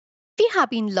We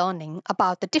have been learning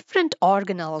about the different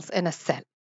organelles in a cell.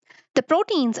 The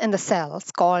proteins in the cells,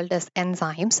 called as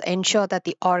enzymes, ensure that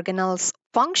the organelles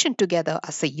function together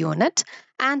as a unit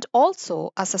and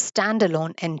also as a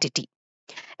standalone entity.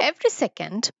 Every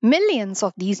second, millions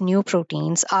of these new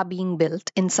proteins are being built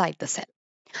inside the cell.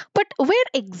 But where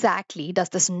exactly does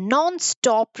this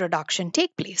non-stop production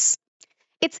take place?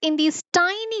 It's in these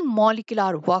tiny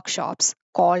molecular workshops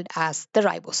called as the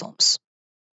ribosomes.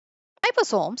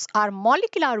 Ribosomes are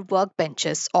molecular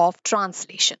workbenches of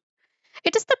translation.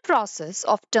 It is the process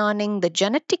of turning the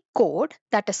genetic code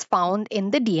that is found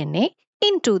in the DNA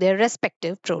into their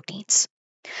respective proteins.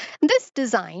 This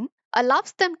design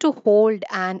allows them to hold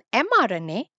an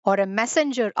mRNA or a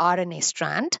messenger RNA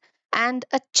strand and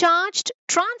a charged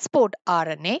transport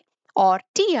RNA or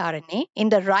tRNA in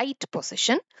the right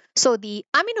position so the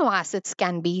amino acids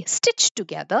can be stitched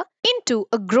together into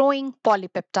a growing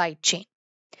polypeptide chain.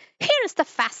 Here is the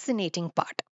fascinating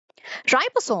part.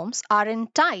 Ribosomes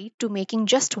aren't tied to making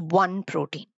just one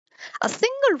protein. A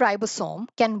single ribosome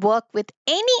can work with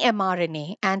any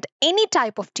mRNA and any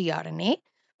type of tRNA,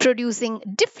 producing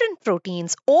different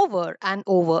proteins over and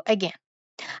over again.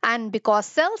 And because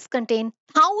cells contain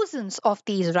thousands of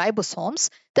these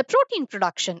ribosomes, the protein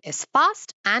production is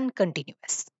fast and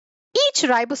continuous. Each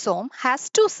ribosome has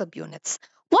two subunits,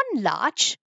 one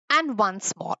large and one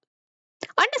small.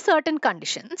 Under certain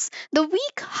conditions, the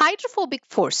weak hydrophobic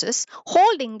forces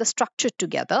holding the structure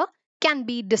together can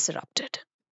be disrupted.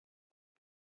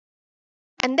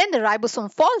 And then the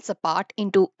ribosome falls apart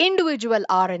into individual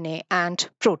RNA and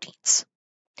proteins.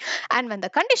 And when the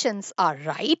conditions are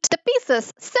right, the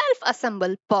pieces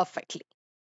self-assemble perfectly.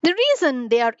 The reason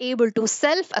they are able to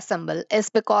self-assemble is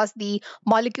because the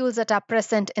molecules that are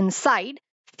present inside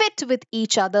fit with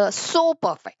each other so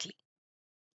perfectly.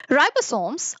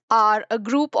 Ribosomes are a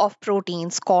group of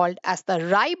proteins called as the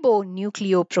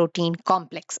ribonucleoprotein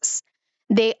complexes.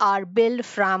 They are built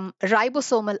from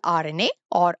ribosomal RNA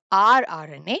or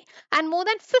rRNA and more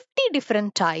than 50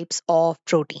 different types of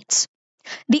proteins.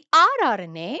 The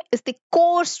rRNA is the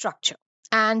core structure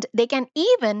and they can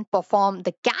even perform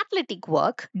the catalytic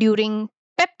work during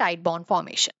peptide bond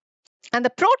formation. And the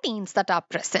proteins that are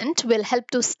present will help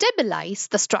to stabilize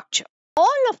the structure.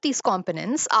 All of these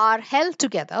components are held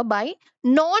together by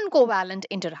non-covalent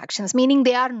interactions, meaning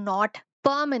they are not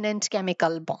permanent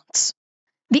chemical bonds.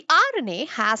 The RNA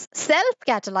has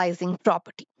self-catalyzing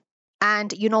property.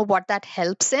 And you know what that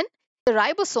helps in? The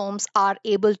ribosomes are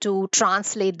able to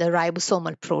translate the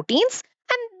ribosomal proteins,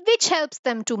 and which helps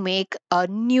them to make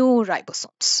new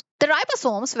ribosomes. The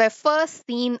ribosomes were first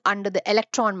seen under the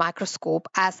electron microscope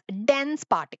as dense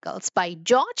particles by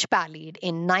George Palade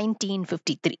in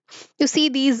 1953. You see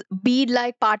these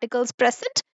bead-like particles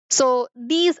present? So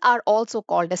these are also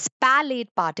called as Palade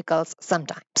particles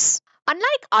sometimes.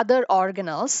 Unlike other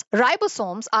organelles,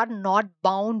 ribosomes are not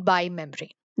bound by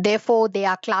membrane. Therefore, they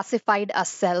are classified as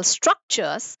cell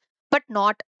structures but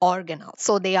not organelles.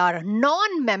 So they are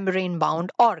non-membrane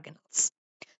bound organelles.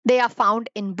 They are found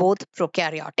in both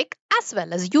prokaryotic as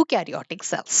well as eukaryotic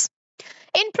cells.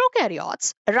 In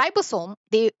prokaryotes, ribosome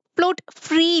they float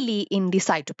freely in the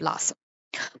cytoplasm.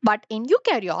 But in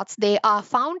eukaryotes, they are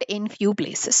found in few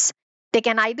places. They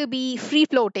can either be free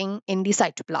floating in the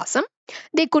cytoplasm,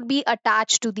 they could be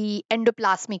attached to the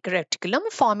endoplasmic reticulum,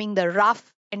 forming the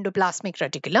rough endoplasmic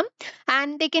reticulum,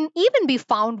 and they can even be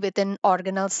found within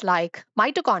organelles like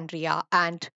mitochondria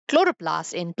and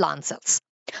chloroplast in plant cells.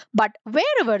 But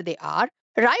wherever they are,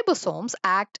 ribosomes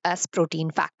act as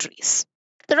protein factories.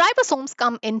 The ribosomes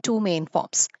come in two main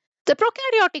forms. The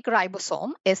prokaryotic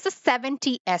ribosome is the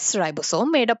 70S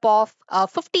ribosome made up of a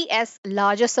 50S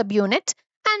larger subunit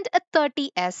and a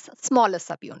 30S smaller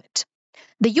subunit.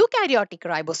 The eukaryotic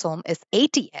ribosome is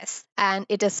 80S and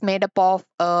it is made up of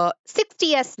a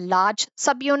 60S large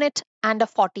subunit and a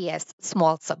 40S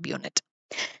small subunit.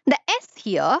 The S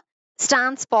here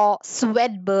stands for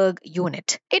Swedberg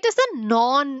unit. It is a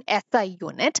non-SI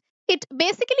unit. It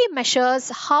basically measures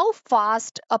how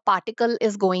fast a particle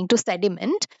is going to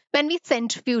sediment when we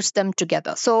centrifuge them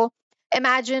together. So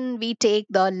imagine we take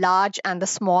the large and the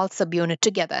small subunit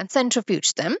together and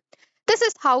centrifuge them. This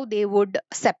is how they would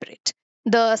separate.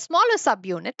 The smaller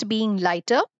subunit being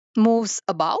lighter moves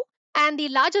above and the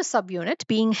larger subunit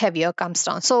being heavier comes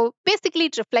down. So basically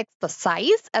it reflects the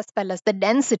size as well as the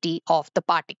density of the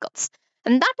particles.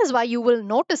 And that is why you will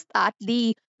notice that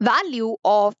the value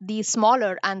of the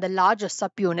smaller and the larger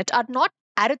subunit are not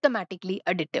arithmetically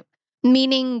additive,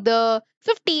 meaning the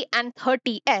 50 and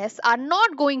 30S are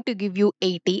not going to give you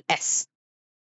 80S.